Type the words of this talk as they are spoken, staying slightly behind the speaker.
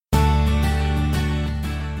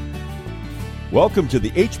Welcome to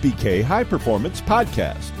the HBK High Performance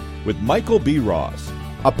Podcast with Michael B. Ross,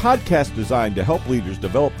 a podcast designed to help leaders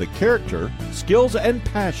develop the character, skills, and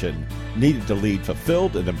passion needed to lead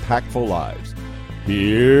fulfilled and impactful lives.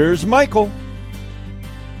 Here's Michael.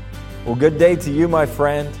 Well, good day to you, my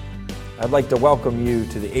friend. I'd like to welcome you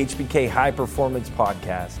to the HBK High Performance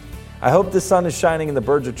Podcast. I hope the sun is shining and the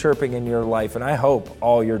birds are chirping in your life, and I hope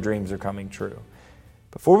all your dreams are coming true.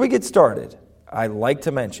 Before we get started, I'd like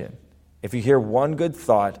to mention, if you hear one good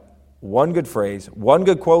thought, one good phrase, one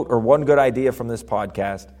good quote, or one good idea from this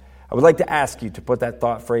podcast, I would like to ask you to put that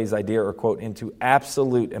thought, phrase, idea, or quote into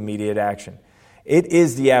absolute immediate action. It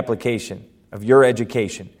is the application of your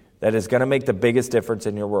education that is going to make the biggest difference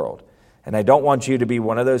in your world. And I don't want you to be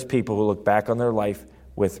one of those people who look back on their life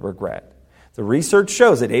with regret. The research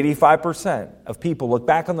shows that 85% of people look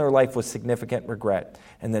back on their life with significant regret.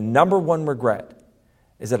 And the number one regret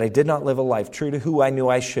is that I did not live a life true to who I knew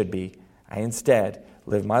I should be. I instead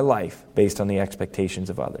live my life based on the expectations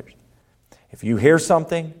of others. If you hear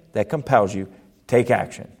something that compels you, take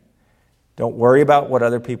action. Don't worry about what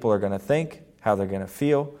other people are going to think, how they're going to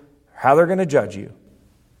feel, how they're going to judge you.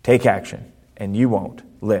 Take action, and you won't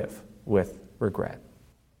live with regret.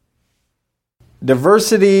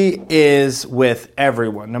 Diversity is with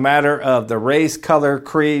everyone, no matter of the race, color,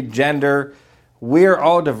 creed, gender. We're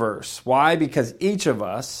all diverse. Why? Because each of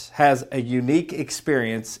us has a unique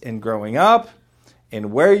experience in growing up, in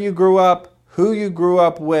where you grew up, who you grew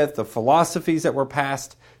up with, the philosophies that were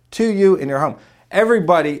passed to you in your home.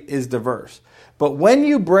 Everybody is diverse. But when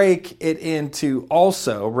you break it into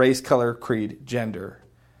also race, color, creed, gender,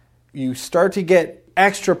 you start to get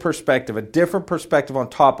extra perspective, a different perspective on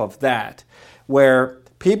top of that, where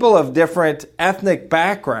people of different ethnic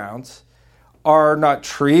backgrounds are not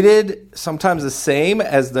treated sometimes the same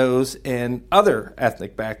as those in other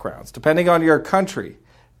ethnic backgrounds, depending on your country,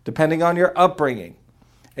 depending on your upbringing.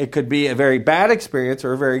 It could be a very bad experience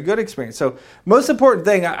or a very good experience. So most important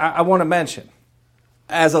thing I want to mention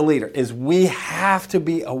as a leader is we have to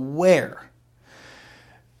be aware,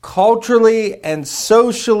 culturally and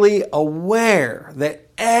socially aware, that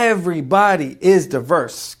everybody is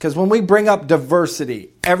diverse. Because when we bring up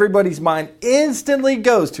diversity, everybody's mind instantly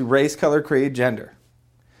goes to race, color, creed, gender.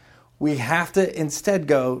 We have to instead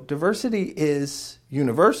go, diversity is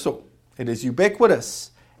universal. It is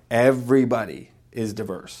ubiquitous. Everybody is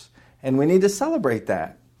diverse. And we need to celebrate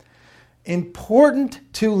that. Important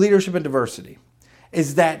to leadership and diversity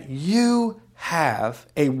is that you have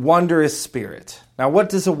a wondrous spirit. Now, what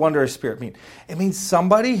does a wondrous spirit mean? It means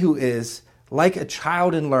somebody who is like a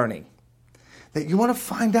child in learning, that you want to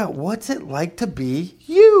find out what's it like to be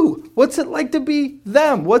you? What's it like to be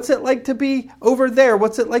them? What's it like to be over there?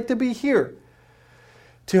 What's it like to be here?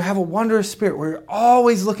 To have a wondrous spirit where you're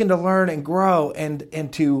always looking to learn and grow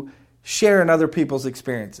and to share in other people's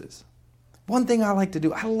experiences. One thing I like to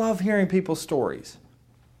do, I love hearing people's stories.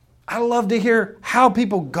 I love to hear how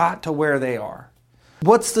people got to where they are.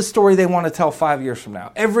 What's the story they want to tell 5 years from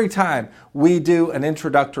now? Every time we do an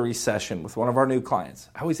introductory session with one of our new clients,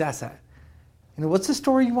 I always ask that. What's the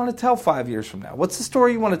story you want to tell 5 years from now? What's the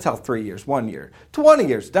story you want to tell 3 years, 1 year, 20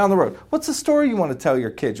 years down the road? What's the story you want to tell your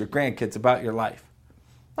kids, your grandkids about your life?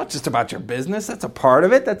 Not just about your business. That's a part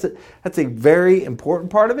of it. That's a very important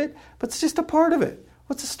part of it, but it's just a part of it.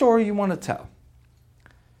 What's the story you want to tell?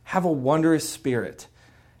 Have a wondrous spirit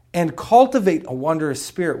and cultivate a wondrous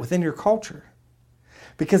spirit within your culture.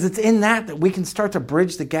 Because it's in that we can start to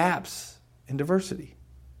bridge the gaps in diversity.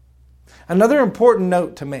 Another important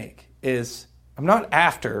note to make is I'm not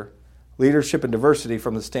after leadership and diversity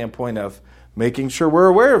from the standpoint of making sure we're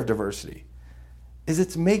aware of diversity.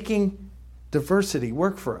 It's making diversity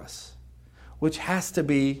work for us, which has to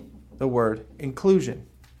be the word inclusion.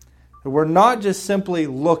 We're not just simply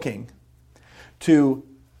looking to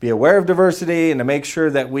be aware of diversity and to make sure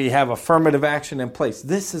that we have affirmative action in place.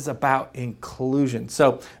 This is about inclusion.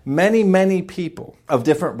 So many people of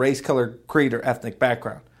different race, color, creed, or ethnic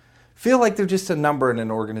background feel like they're just a number in an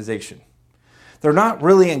organization. They're not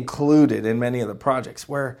really included in many of the projects,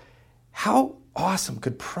 where how awesome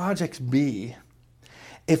could projects be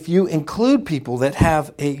if you include people that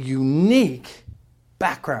have a unique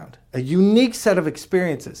background, a unique set of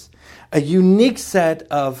experiences, a unique set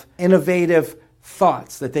of innovative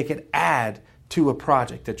thoughts that they could add to a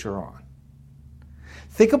project that you're on.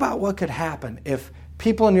 Think about what could happen if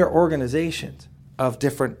people in your organizations of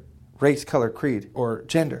different race, color, creed, or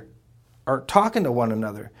gender are talking to one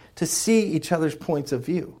another to see each other's points of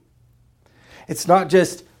view. It's not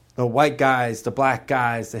just the white guys, the black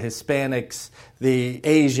guys, the Hispanics, the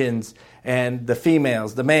Asians, and the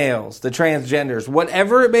females, the males, the transgenders,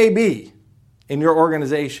 whatever it may be in your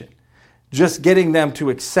organization. just getting them to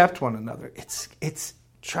accept one another. It's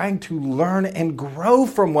trying to learn and grow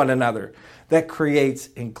from one another that creates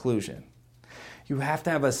inclusion. You have to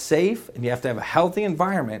have a safe and you have to have a healthy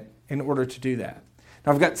environment in order to do that.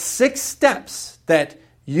 Now, I've got 6 steps that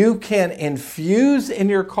you can infuse in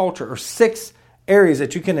your culture, or 6 areas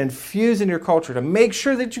that you can infuse in your culture to make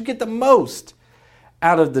sure that you get the most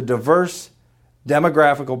out of the diverse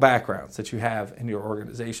demographical backgrounds that you have in your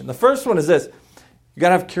organization. The first one is this. You got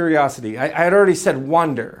to have curiosity. I had already said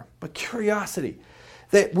wonder, but curiosity.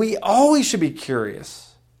 That we always should be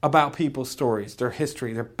curious about people's stories, their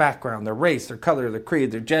history, their background, their race, their color, their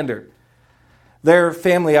creed, their gender, their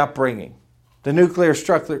family upbringing, the nuclear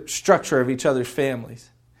structure of each other's families,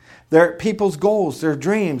 their people's goals, their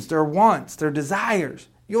dreams, their wants, their desires.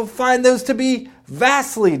 You'll find those to be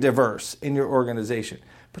vastly diverse in your organization.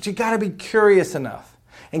 But you got to be curious enough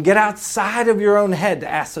and get outside of your own head to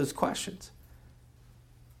ask those questions.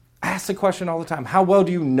 Ask the question all the time. How well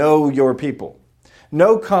do you know your people?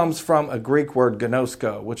 Know comes from a Greek word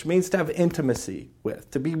gnosko, which means to have intimacy with,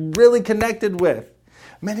 to be really connected with.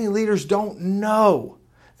 Many leaders don't know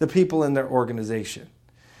the people in their organization.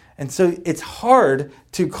 And so it's hard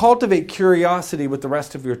to cultivate curiosity with the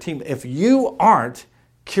rest of your team if you aren't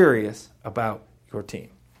curious about your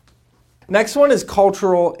team. Next one is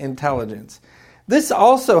cultural intelligence. This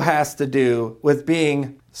also has to do with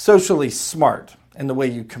being socially smart in the way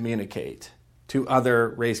you communicate to other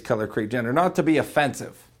race, color, creed, gender, not to be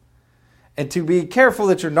offensive, and to be careful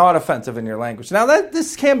that you're not offensive in your language. Now,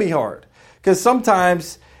 this can be hard, because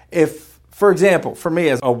sometimes if, for example, for me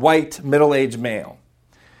as a white middle-aged male,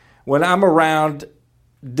 when I'm around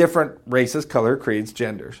different races, color, creeds,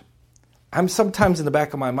 genders, I'm sometimes in the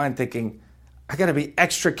back of my mind thinking, I got to be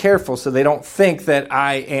extra careful so they don't think that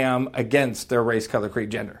I am against their race, color,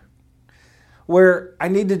 creed, gender. Where I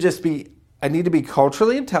need to be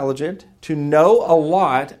culturally intelligent to know a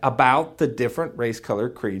lot about the different race, color,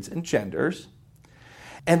 creeds, and genders,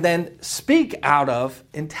 and then speak out of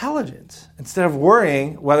intelligence instead of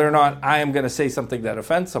worrying whether or not I am going to say something that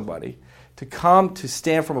offends somebody, to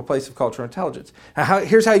stand from a place of cultural intelligence. Now,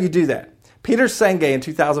 here's how you do that. Peter Senge in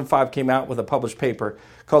 2005 came out with a published paper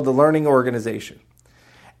called The Learning Organization.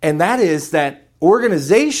 And that is that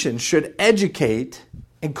organizations should educate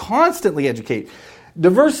and constantly educate.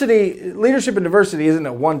 Leadership and diversity isn't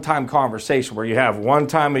a one-time conversation where you have one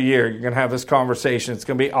time a year, you're going to have this conversation, it's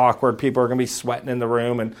going to be awkward, people are going to be sweating in the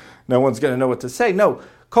room and no one's going to know what to say. No,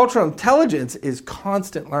 cultural intelligence is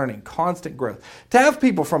constant learning, constant growth. To have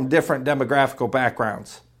people from different demographical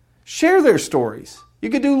backgrounds share their stories. You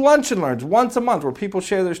could do lunch and learns once a month where people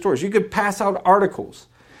share their stories. You could pass out articles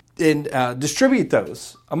and distribute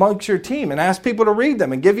those amongst your team and ask people to read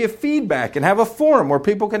them and give you feedback and have a forum where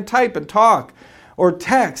people can type and talk or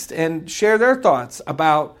text and share their thoughts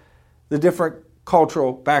about the different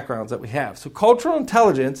cultural backgrounds that we have. So cultural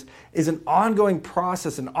intelligence is an ongoing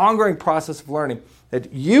process of learning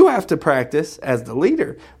that you have to practice as the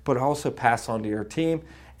leader, but also pass on to your team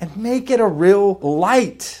and make it a real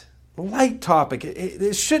light topic.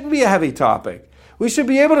 It shouldn't be a heavy topic. We should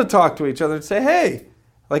be able to talk to each other and say, hey,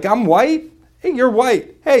 like I'm white. Hey, you're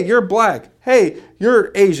white. Hey, you're black. Hey,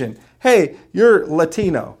 you're Asian. Hey, you're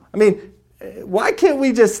Latino. I mean, why can't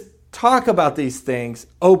we just talk about these things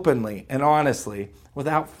openly and honestly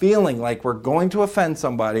without feeling like we're going to offend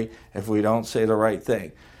somebody if we don't say the right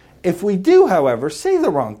thing? If we do, however, say the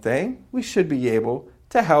wrong thing, we should be able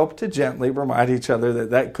to help to gently remind each other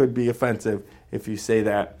that could be offensive if you say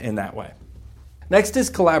that in that way. Next is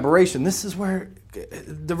collaboration. This is where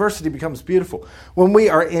diversity becomes beautiful. When we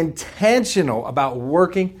are intentional about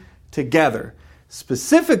working together,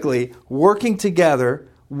 specifically working together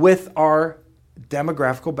with our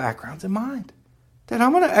demographical backgrounds in mind. That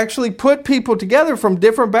I'm going to actually put people together from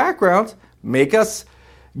different backgrounds, make us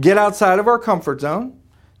get outside of our comfort zone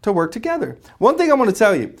to work together. One thing I want to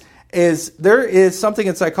tell you is there is something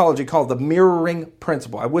in psychology called the mirroring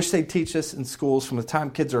principle. I wish they'd teach this in schools from the time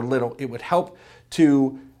kids are little. It would help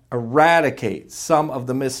to eradicate some of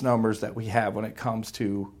the misnomers that we have when it comes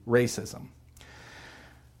to racism.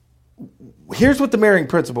 Here's what the mirroring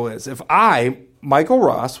principle is. If I, Michael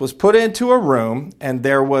Ross, was put into a room and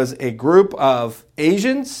there was a group of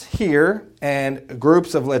Asians here and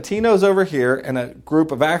groups of Latinos over here and a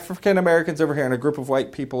group of African Americans over here and a group of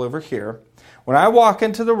white people over here, when I walk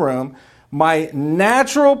into the room, my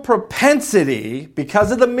natural propensity,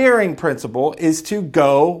 because of the mirroring principle, is to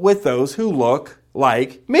go with those who look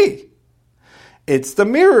like me. It's the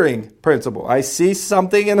mirroring principle. I see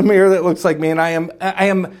something in the mirror that looks like me, and I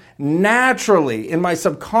am naturally, in my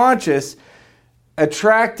subconscious,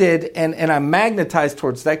 attracted and I'm magnetized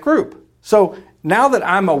towards that group. So now that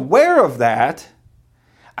I'm aware of that,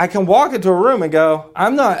 I can walk into a room and go,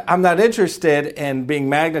 I'm not interested in being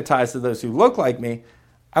magnetized to those who look like me.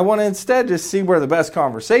 I want to instead just see where the best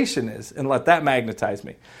conversation is and let that magnetize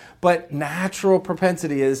me. But natural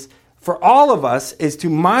propensity is, for all of us, is to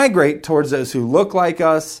migrate towards those who look like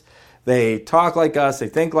us, they talk like us, they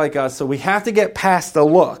think like us. So we have to get past the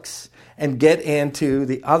looks and get into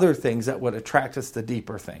the other things that would attract us to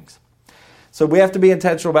deeper things. So we have to be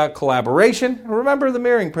intentional about collaboration. And remember the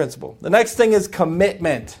mirroring principle. The next thing is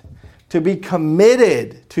commitment. To be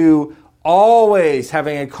committed to always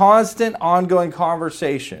having a constant, ongoing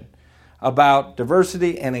conversation about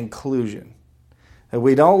diversity and inclusion. That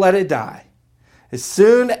we don't let it die. As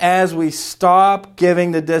soon as we stop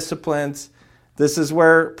giving the disciplines, this is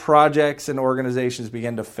where projects and organizations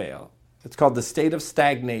begin to fail. It's called the state of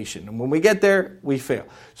stagnation. And when we get there, we fail.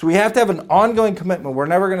 So we have to have an ongoing commitment. We're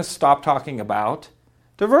never going to stop talking about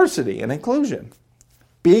diversity and inclusion.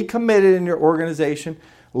 Be committed in your organization.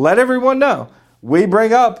 Let everyone know. We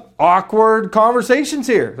bring up awkward conversations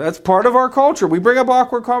here. That's part of our culture. We bring up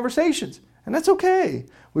awkward conversations. And that's okay.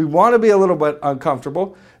 We want to be a little bit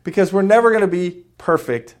uncomfortable because we're never going to be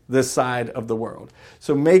perfect this side of the world.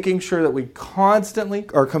 So making sure that we constantly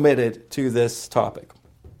are committed to this topic.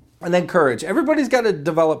 And then courage. Everybody's got to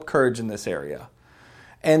develop courage in this area.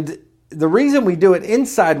 And the reason we do it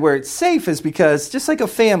inside where it's safe is because, just like a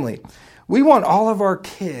family, we want all of our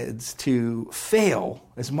kids to fail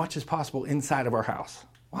as much as possible inside of our house.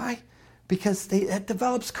 Why? Because that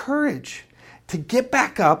develops courage to get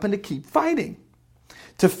back up and to keep fighting,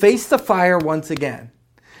 to face the fire once again.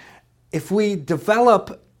 If we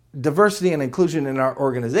develop diversity and inclusion in our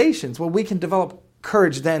organizations, well, we can develop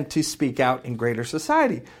courage then to speak out in greater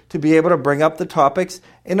society, to be able to bring up the topics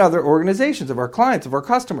in other organizations, of our clients, of our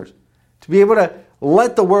customers, to be able to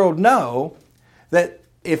let the world know that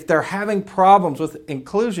if they're having problems with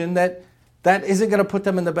inclusion, that isn't going to put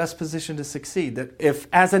them in the best position to succeed. That if,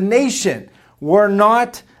 as a nation, we're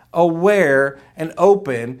not aware and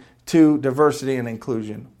open to diversity and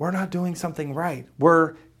inclusion, we're not doing something right.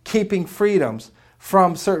 We're keeping freedoms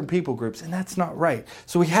from certain people groups, and that's not right.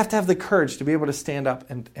 So we have to have the courage to be able to stand up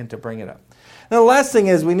and to bring it up. Now, the last thing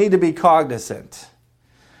is we need to be cognizant.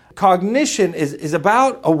 Cognition is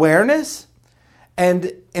about awareness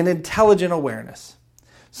and an intelligent awareness.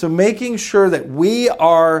 So making sure that we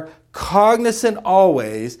are cognizant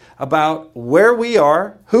always about where we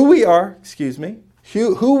are, who we are,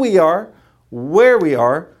 who we are, where we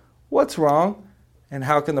are, what's wrong, and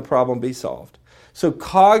how can the problem be solved. So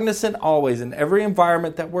cognizant always in every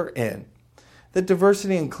environment that we're in, that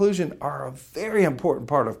diversity and inclusion are a very important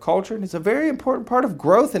part of culture, and it's a very important part of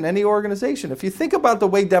growth in any organization. If you think about the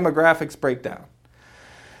way demographics break down,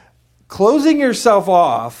 closing yourself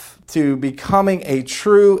off to becoming a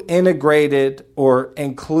true integrated or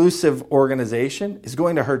inclusive organization is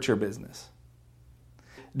going to hurt your business.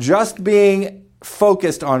 Just being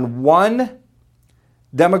focused on one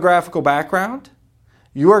demographical background,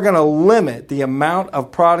 you are going to limit the amount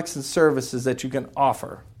of products and services that you can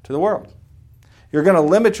offer to the world. You're going to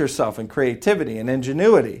limit yourself in creativity and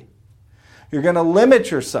ingenuity. You're going to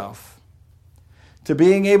limit yourself to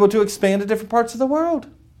being able to expand to different parts of the world.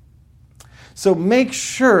 So make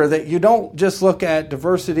sure that you don't just look at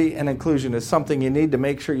diversity and inclusion as something you need to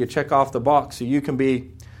make sure you check off the box so you can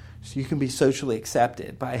be socially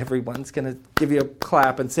accepted by everyone's going to give you a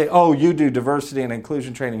clap and say, oh, you do diversity and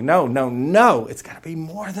inclusion training. No. It's got to be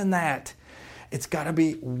more than that. It's got to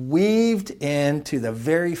be weaved into the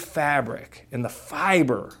very fabric and the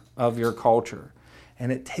fiber of your culture.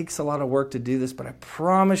 And it takes a lot of work to do this, but I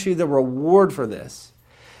promise you the reward for this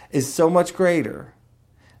is so much greater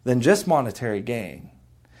than just monetary gain.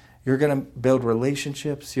 You're going to build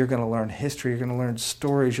relationships. You're going to learn history. You're going to learn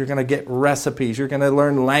stories. You're going to get recipes. You're going to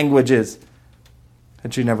learn languages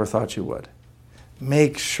that you never thought you would.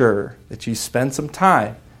 Make sure that you spend some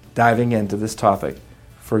time diving into this topic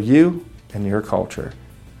for you and your culture.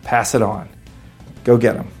 Pass it on. Go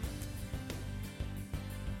get them.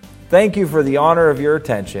 Thank you for the honor of your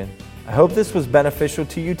attention. I hope this was beneficial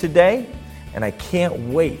to you today, and I can't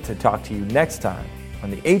wait to talk to you next time on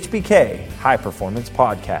the HBK High Performance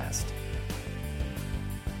Podcast.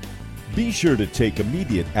 Be sure to take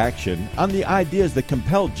immediate action on the ideas that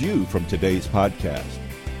compelled you from today's podcast.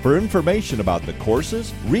 For information about the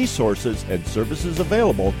courses, resources, and services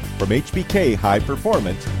available from HBK High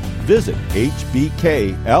Performance, visit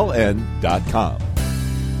hbkln.com.